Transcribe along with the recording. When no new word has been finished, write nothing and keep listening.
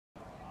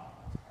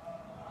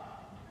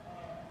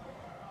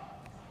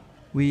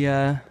We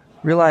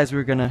realized we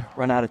were gonna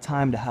run out of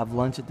time to have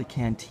lunch at the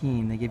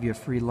canteen. They give you a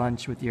free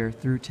lunch with your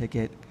through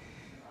ticket.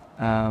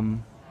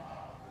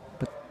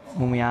 But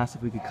when we asked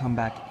if we could come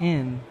back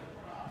in,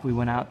 if we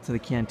went out to the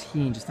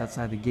canteen just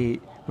outside the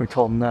gate, we were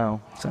told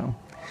no. So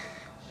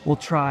we'll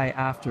try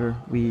after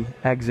we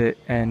exit,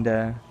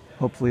 and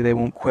hopefully they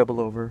won't quibble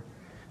over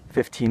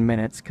 15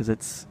 minutes because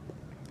it's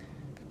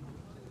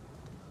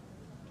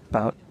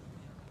about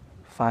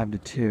 5 to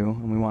 2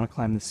 and we want to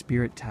climb the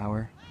Spirit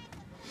Tower.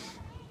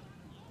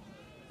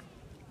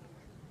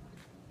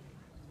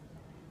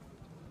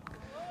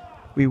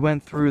 We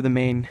went through the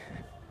main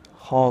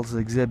hall's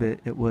exhibit.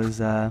 It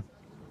was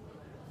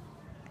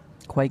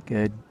quite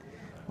good.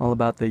 All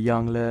about the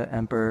Yongle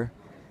Emperor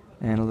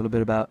and a little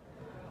bit about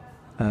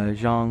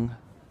Zhang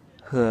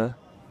He,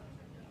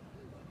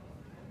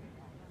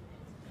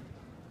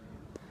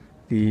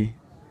 the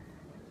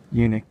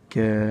eunuch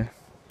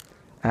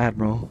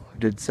admiral who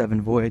did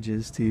 7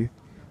 voyages to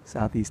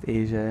Southeast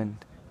Asia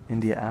and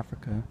India,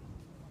 Africa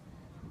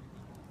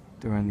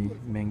during the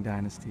Ming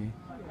Dynasty.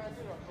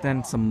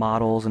 Then some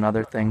models and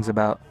other things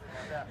about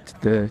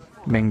the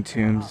Ming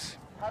tombs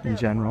in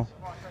general.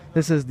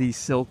 This is the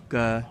silk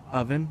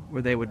oven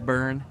where they would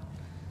burn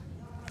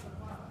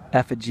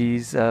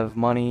effigies of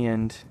money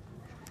and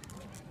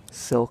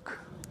silk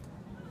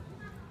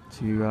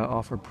to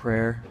offer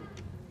prayer.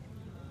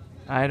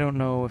 I don't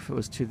know if it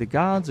was to the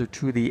gods or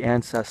to the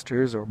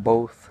ancestors or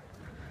both.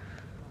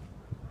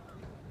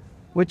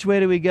 Which way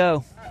do we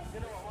go?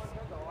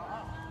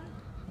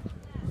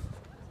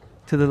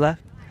 To the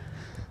left?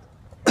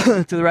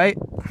 To the right?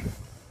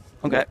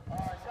 Okay.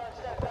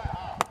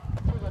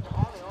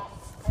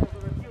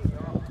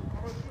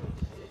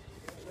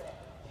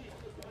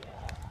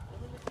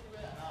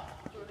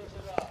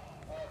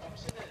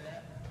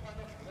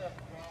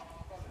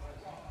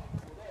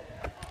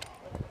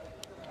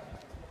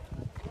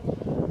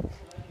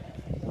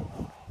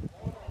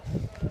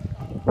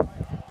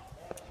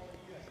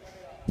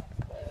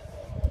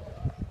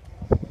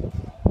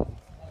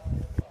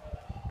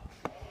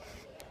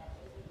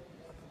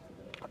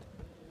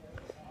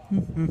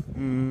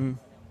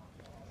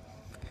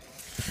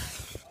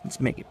 Let's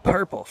make it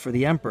purple for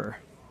the Emperor.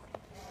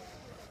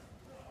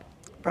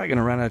 Probably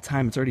gonna run out of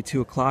time. It's already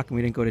 2 o'clock and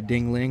we didn't go to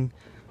Dingling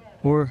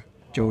or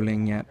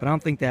Zhouling yet, but I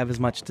don't think they have as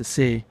much to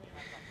see.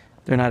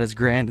 They're not as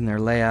grand in their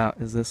layout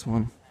as this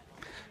one.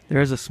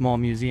 There is a small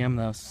museum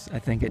though, I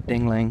think, at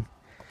Dingling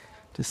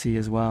to see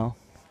as well.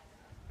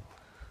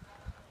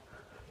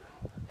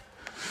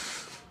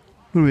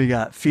 What do we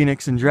got?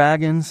 Phoenix and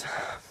dragons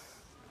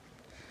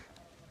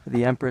for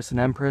the Empress and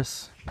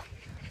Empress.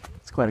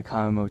 It's quite a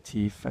common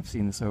motif. I've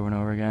seen this over and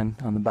over again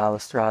on the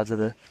balustrades of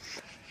the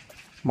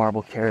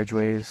marble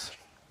carriageways.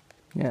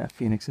 Yeah,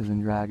 phoenixes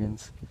and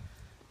dragons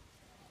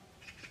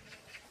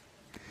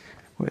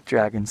with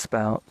dragon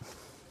spout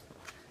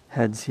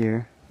heads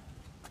here.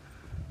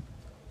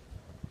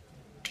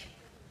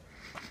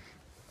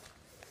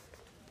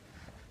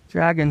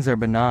 Dragons are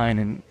benign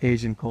in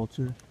Asian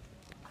culture.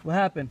 What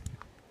happened?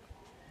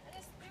 I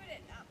just spewed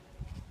it up.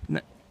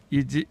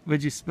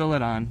 What'd you spill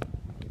it on?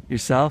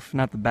 Yourself?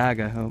 Not the bag,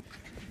 I hope.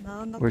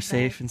 No, not We're the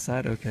safe bag.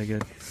 inside? Okay,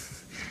 good.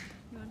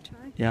 You want to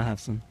try? Yeah, I'll have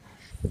some.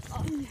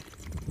 Oh.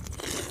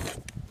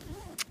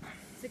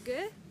 Is it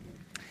good?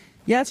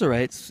 Yeah, it's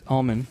alright. It's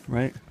almond,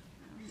 right?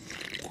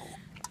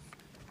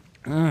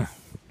 You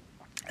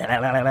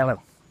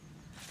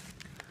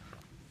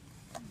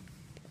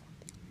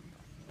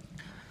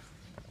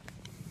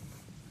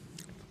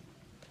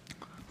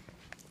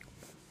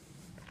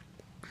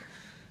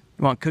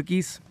want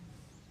cookies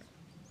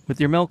with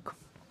your milk?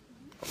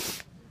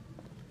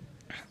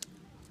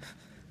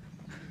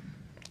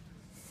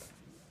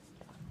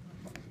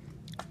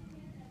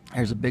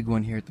 There's a big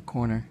one here at the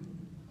corner.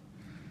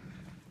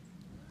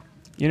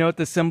 You know what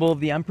the symbol of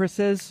the Empress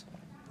is?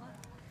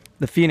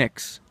 The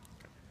phoenix.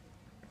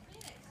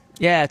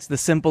 Yeah, it's the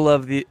symbol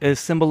of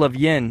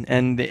yin,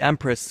 and the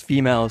Empress,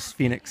 females,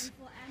 phoenix.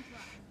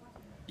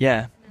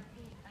 Yeah.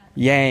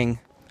 Yang.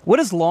 What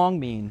does long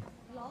mean?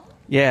 Long?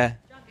 Yeah.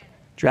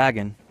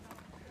 Dragon.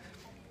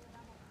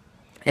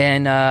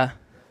 And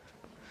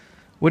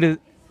what is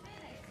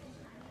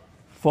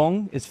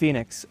Feng is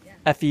phoenix.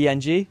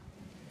 F-E-N-G?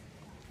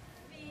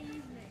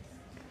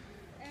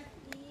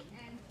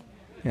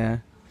 Yeah.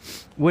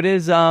 What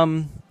is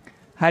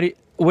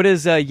what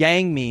does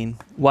yang mean?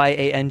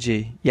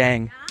 Y-A-N-G.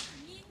 Yang.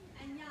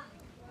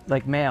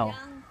 Like male.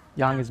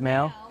 Yang is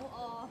male.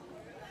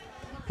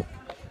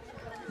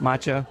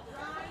 Macho.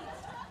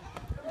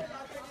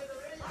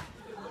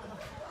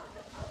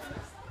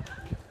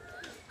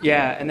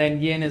 Yeah, and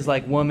then yin is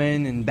like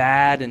woman and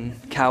bad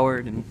and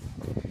coward and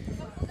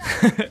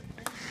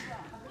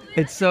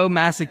it's so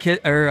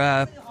masochistic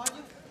or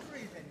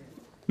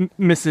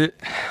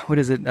what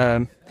is it?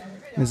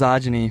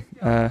 Misogyny.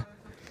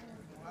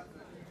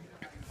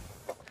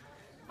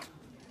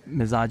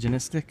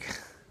 Misogynistic.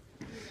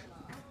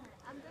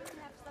 I'm going to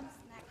have some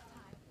snack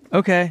time.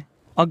 Okay,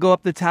 I'll go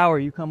up the tower.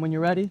 You come when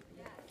you're ready?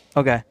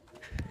 Okay.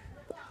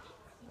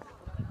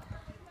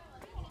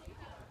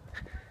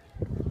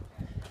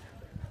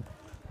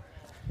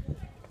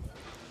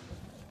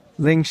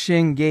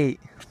 Lingxing Gate.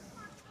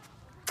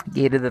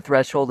 Gate of the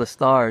Threshold of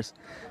Stars.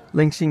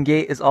 Lingxing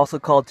Gate is also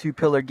called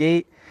Two-Pillar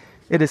Gate.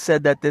 It is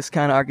said that this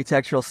kind of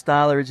architectural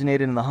style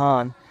originated in the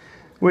Han,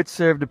 which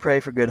served to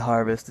pray for good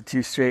harvest. The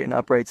two straight and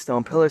upright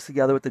stone pillars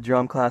together with the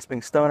drum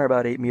clasping stone are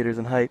about 8 meters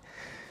in height.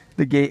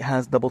 The gate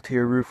has double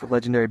tier roof with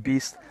legendary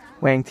beasts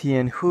Wang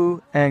Tian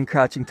Hu and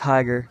Crouching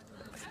Tiger.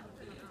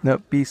 No,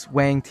 beasts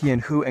Wang Tian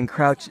Hu and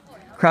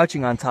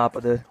crouching on top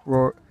of the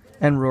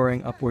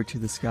roaring upward to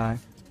the sky.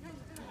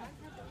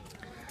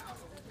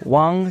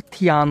 Wang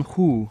Tian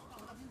Hu.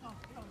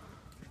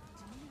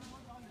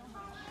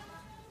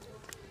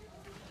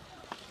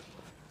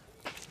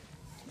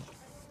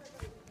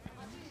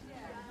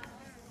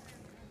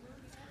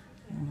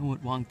 I don't know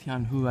what Wang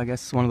Tian Hu, I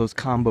guess it's one of those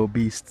combo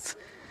beasts.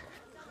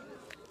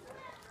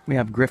 We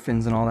have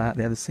griffins and all that.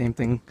 They have the same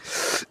thing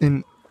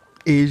in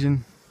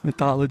Asian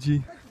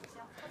mythology.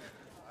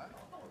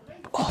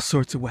 All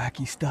sorts of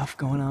wacky stuff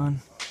going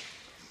on.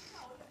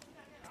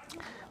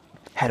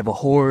 Head of a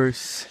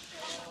horse,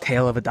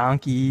 tail of a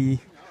donkey,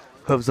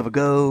 hooves of a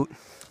goat.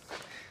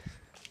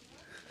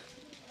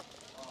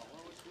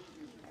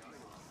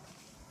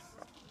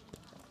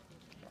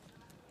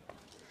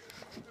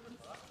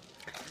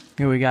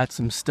 Here we got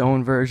some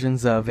stone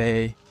versions of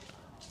a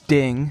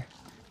ding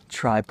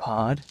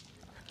tripod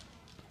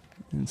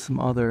and some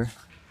other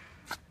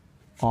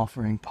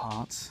offering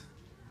pots.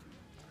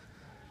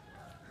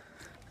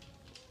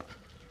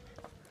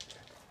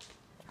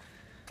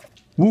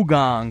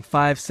 Wugong,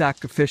 5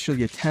 sacrificial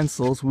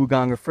utensils.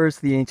 Wugong refers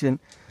to the ancient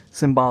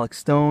symbolic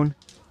stone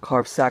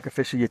carved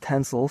sacrificial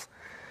utensils.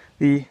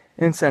 The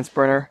incense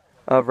burner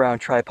of round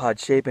tripod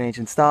shape in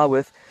ancient style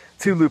with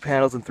 2 loop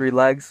handles and 3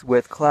 legs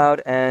with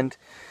cloud and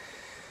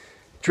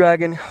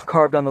dragon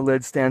carved on the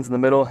lid stands in the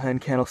middle,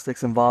 and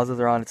candlesticks and vases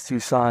are on its 2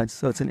 sides.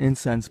 So it's an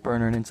incense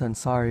burner, an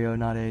incensario,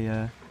 not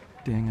a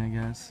ding, I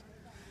guess.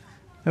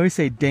 I always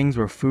say dings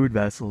were food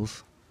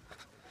vessels,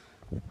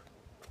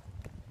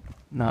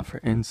 not for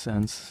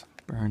incense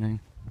burning.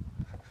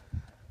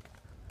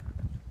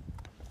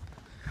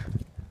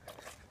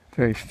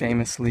 Very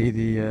famously,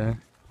 the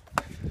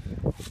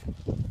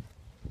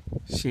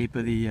shape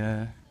of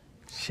the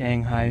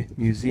Shanghai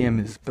Museum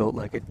is built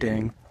like a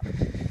ding.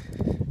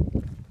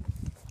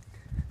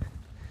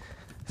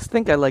 I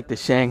think I like the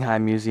Shanghai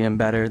Museum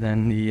better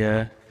than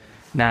the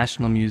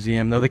National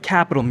Museum, though the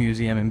Capital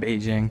Museum in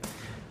Beijing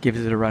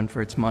gives it a run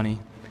for its money.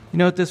 You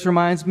know what this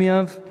reminds me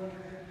of?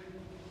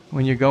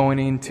 When you're going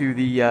into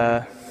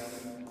the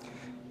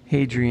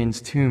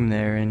Hadrian's tomb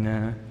there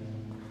in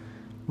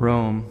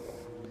Rome,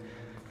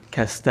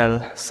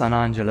 Castel San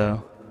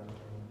Angelo.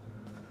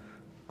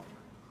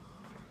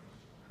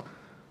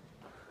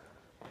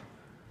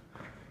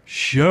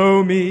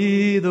 Show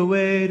me the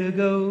way to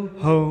go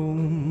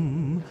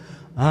home.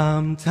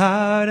 I'm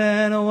tired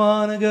and I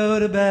wanna go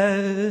to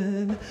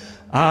bed.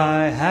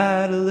 I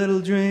had a little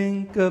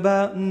drink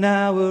about an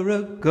hour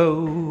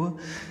ago.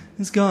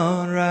 It's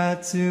gone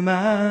right to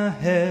my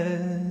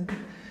head.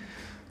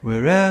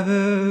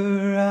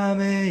 Wherever I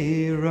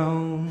may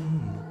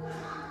roam,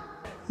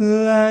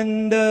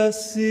 land a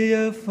sea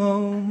of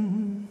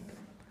foam,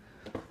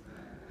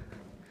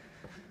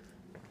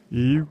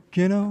 you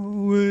can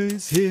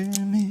always hear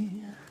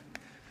me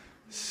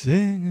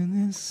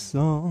singing this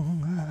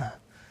song.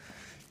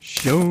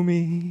 Show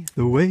me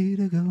the way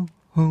to go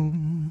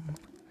home.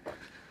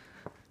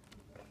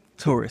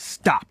 Tourists,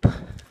 stop.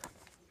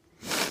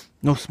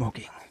 No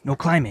smoking, no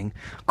climbing,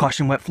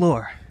 caution wet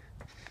floor.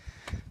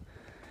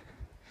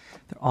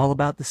 They're all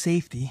about the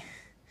safety.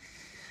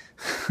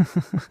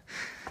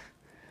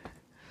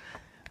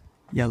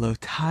 Yellow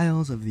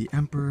tiles of the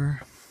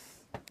emperor.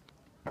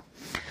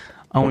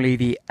 Only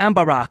the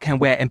emperor can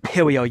wear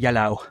imperial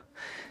yellow.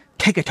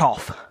 Take it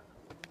off.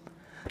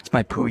 It's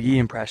my Puyi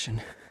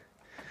impression.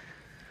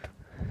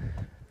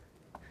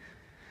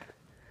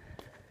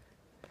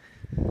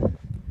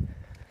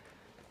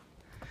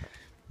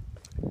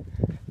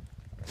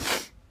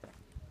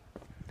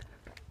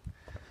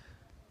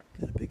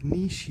 Got a big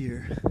niche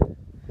here.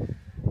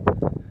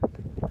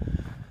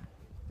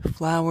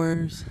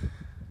 Flowers,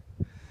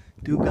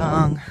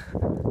 dugong.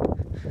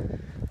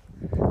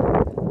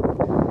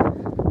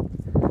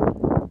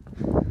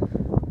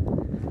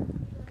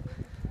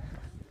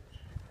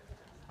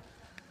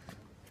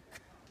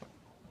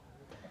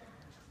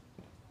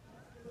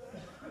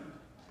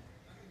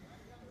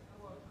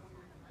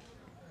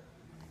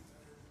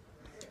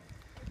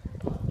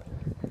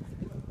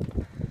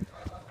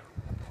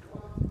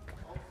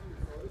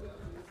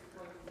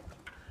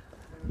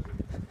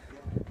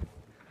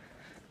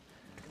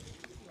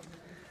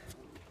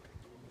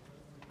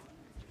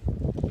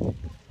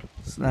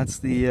 So that's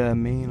the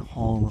main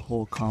hall of the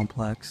whole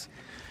complex.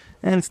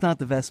 And it's not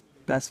the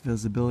best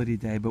visibility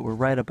day, but we're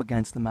right up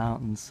against the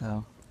mountains,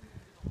 so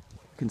you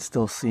can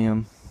still see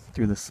them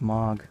through the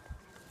smog.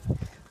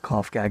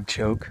 Cough, gag,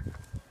 choke.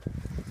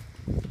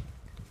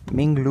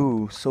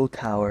 Ming So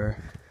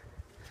Tower.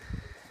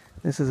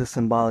 This is a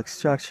symbolic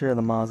structure of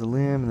the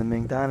mausoleum in the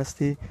Ming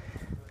Dynasty.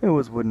 It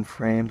was wooden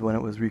framed when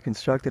it was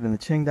reconstructed in the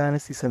Qing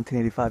Dynasty,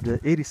 1785 to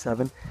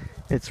 87.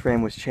 Its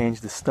frame was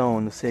changed to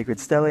stone. The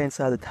sacred stele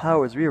inside the tower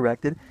was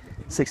re-erected.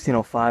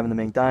 1605 in the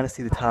Ming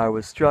Dynasty, the tower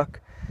was struck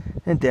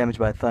and damaged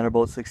by a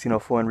thunderbolt.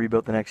 1604 and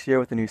rebuilt the next year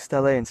with a new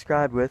stele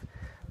inscribed with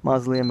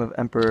Mausoleum of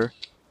Emperor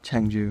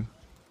Chengju.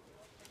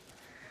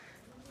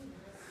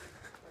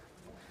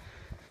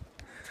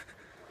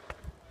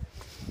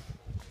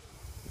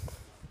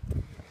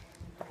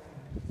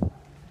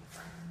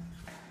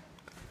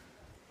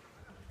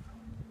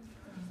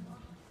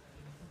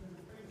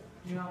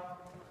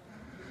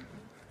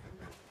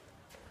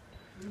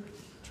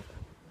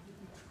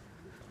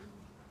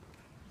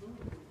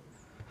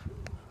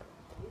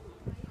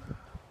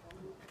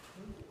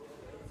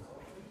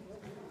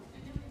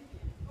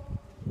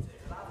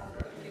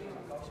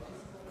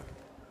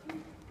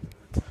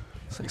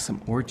 Looks like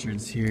some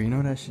orchards here. You know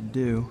what I should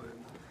do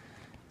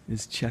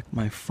is check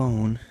my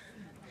phone,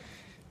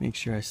 make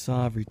sure I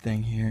saw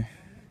everything here.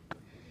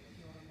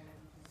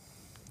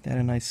 They had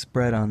a nice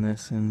spread on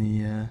this in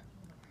the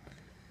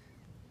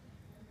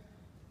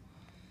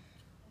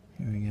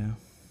here we go,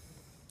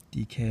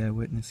 DK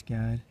Eyewitness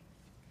Guide.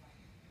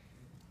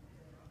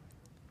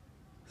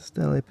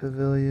 Stele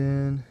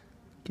Pavilion,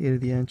 Gate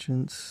of the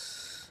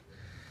Entrance,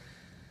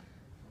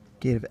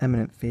 Gate of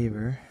Eminent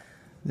Favor.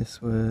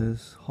 This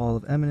was Hall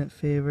of Eminent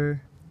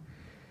Favor,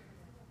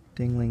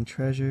 Dingling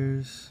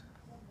Treasures,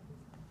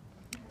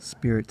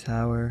 Spirit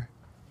Tower,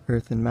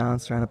 earthen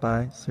mound surrounded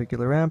by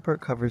circular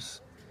rampart,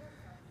 covers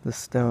the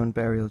stone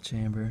burial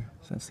chamber.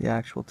 So that's the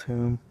actual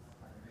tomb.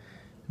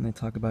 And they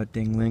talk about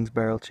Dingling's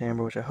burial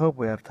chamber, which I hope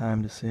we have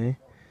time to see.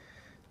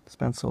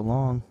 Spent so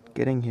long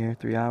getting here,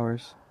 3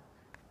 hours.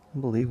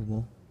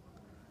 Unbelievable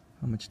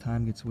how much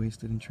time gets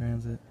wasted in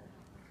transit.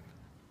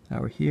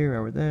 Hour here,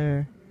 hour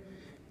there.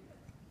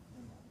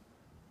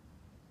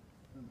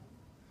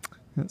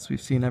 Yes,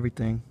 we've seen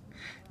everything.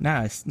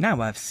 Now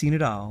I've seen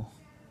it all.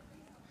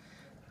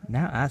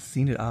 Now I've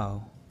seen it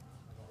all.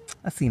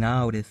 I've seen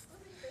all this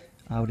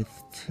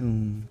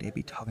tomb they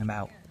be talking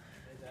about.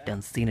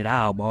 Done seen it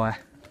all, boy.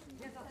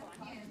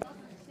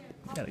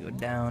 Gotta go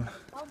down.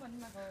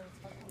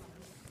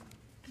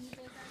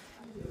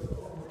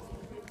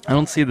 I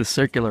don't see the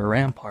circular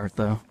rampart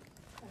though.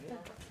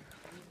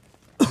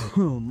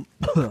 I'm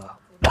trying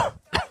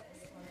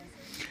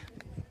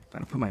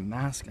to put my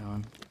mask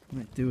on. What do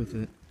I do with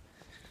it?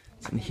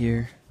 It's in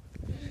here.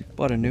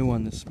 Bought a new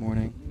one this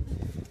morning.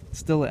 It's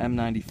still an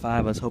M95. I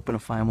was hoping to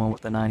find one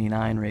with a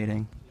 99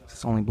 rating.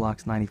 This only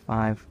blocks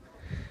 95%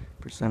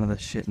 of the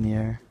shit in the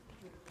air.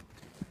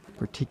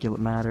 Particulate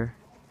matter.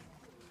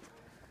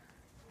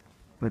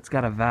 But it's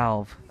got a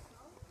valve,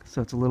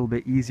 so it's a little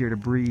bit easier to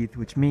breathe,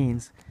 which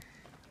means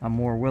I'm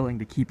more willing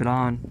to keep it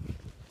on.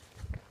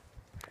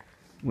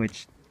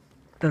 Which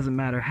doesn't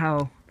matter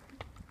how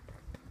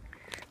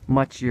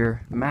much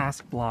your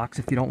mask blocks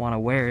if you don't want to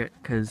wear it,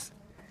 because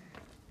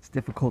it's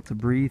difficult to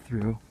breathe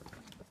through.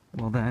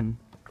 Well then,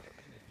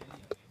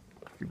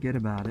 forget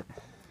about it.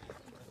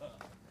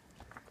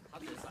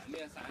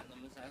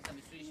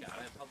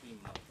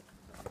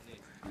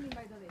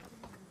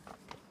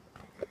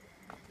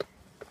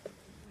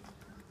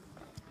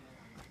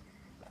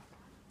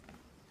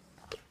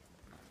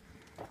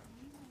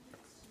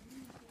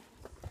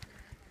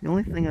 The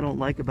only thing I don't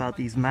like about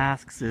these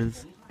masks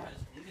is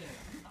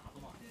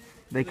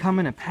they come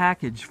in a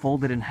package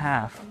folded in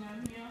half,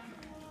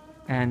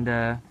 and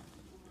it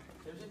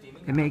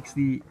makes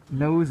the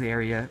nose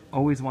area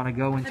always want to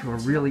go into a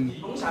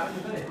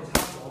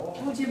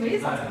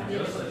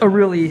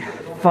really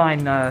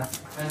fine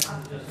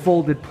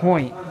folded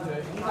point,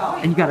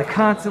 and you got to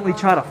constantly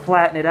try to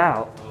flatten it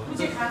out.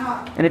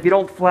 And if you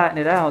don't flatten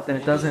it out, then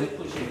it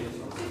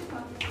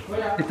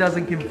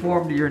doesn't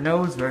conform to your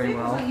nose very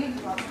well.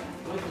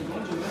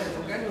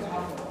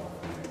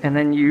 And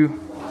then you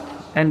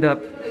end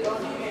up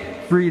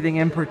breathing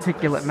in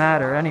particulate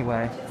matter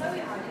anyway.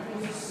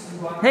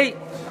 Hey! You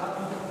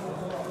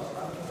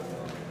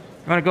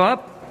wanna go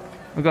up?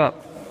 We'll go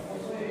up.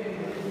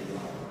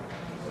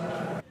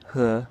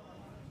 Huh.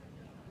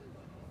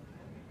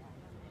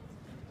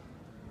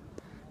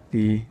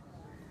 The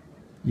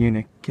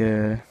eunuch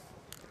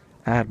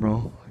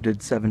admiral who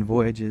did 7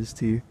 voyages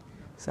to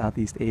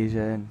Southeast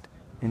Asia and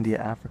India,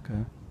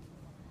 Africa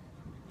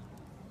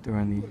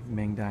during the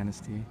Ming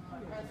Dynasty.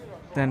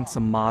 Then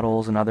some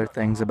models and other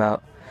things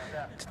about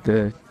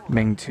the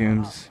Ming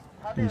tombs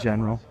in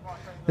general.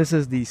 This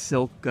is the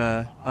silk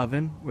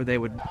oven where they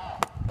would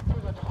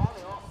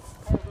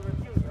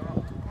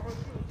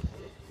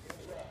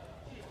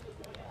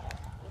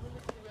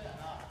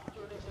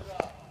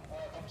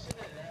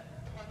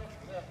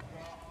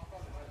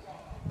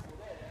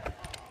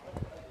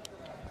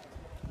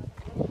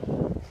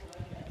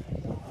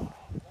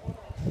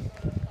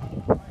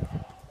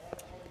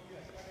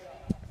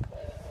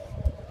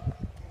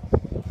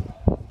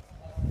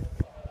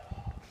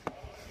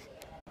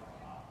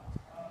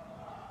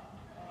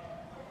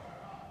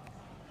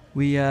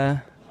We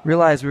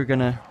realized we were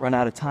gonna run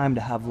out of time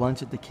to have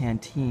lunch at the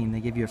canteen. They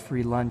give you a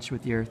free lunch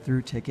with your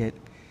through ticket.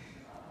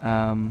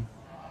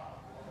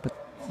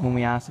 when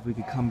we asked if we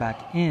could come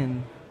back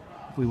in,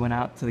 if we went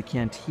out to the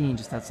canteen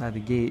just outside the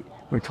gate,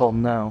 we were told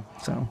no.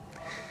 So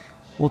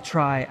we'll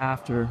try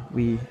after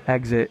we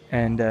exit,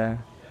 and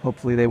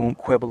hopefully they won't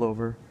quibble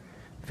over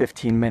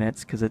 15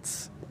 minutes because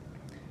it's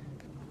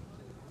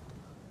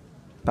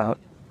about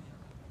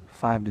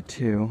 5 to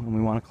 2 and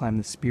we want to climb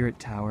the Spirit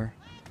Tower.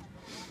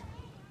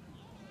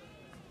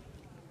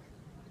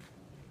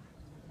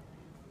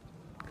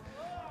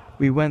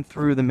 We went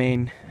through the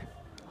main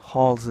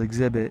hall's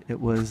exhibit. It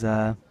was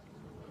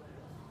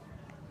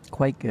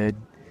quite good.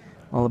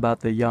 All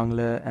about the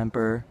Yongle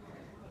Emperor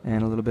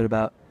and a little bit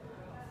about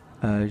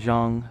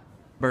Zhang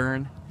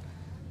Burn.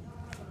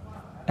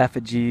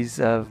 Effigies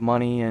of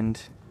money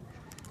and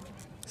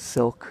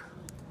silk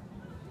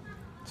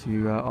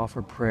to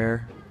offer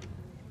prayer.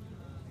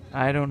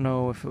 I don't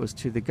know if it was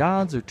to the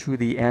gods or to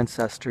the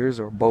ancestors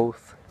or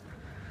both.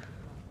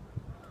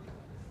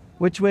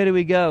 Which way do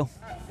we go?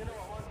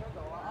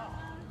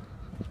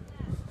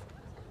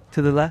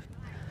 To the left?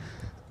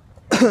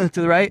 To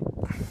the right?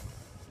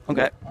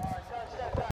 Okay.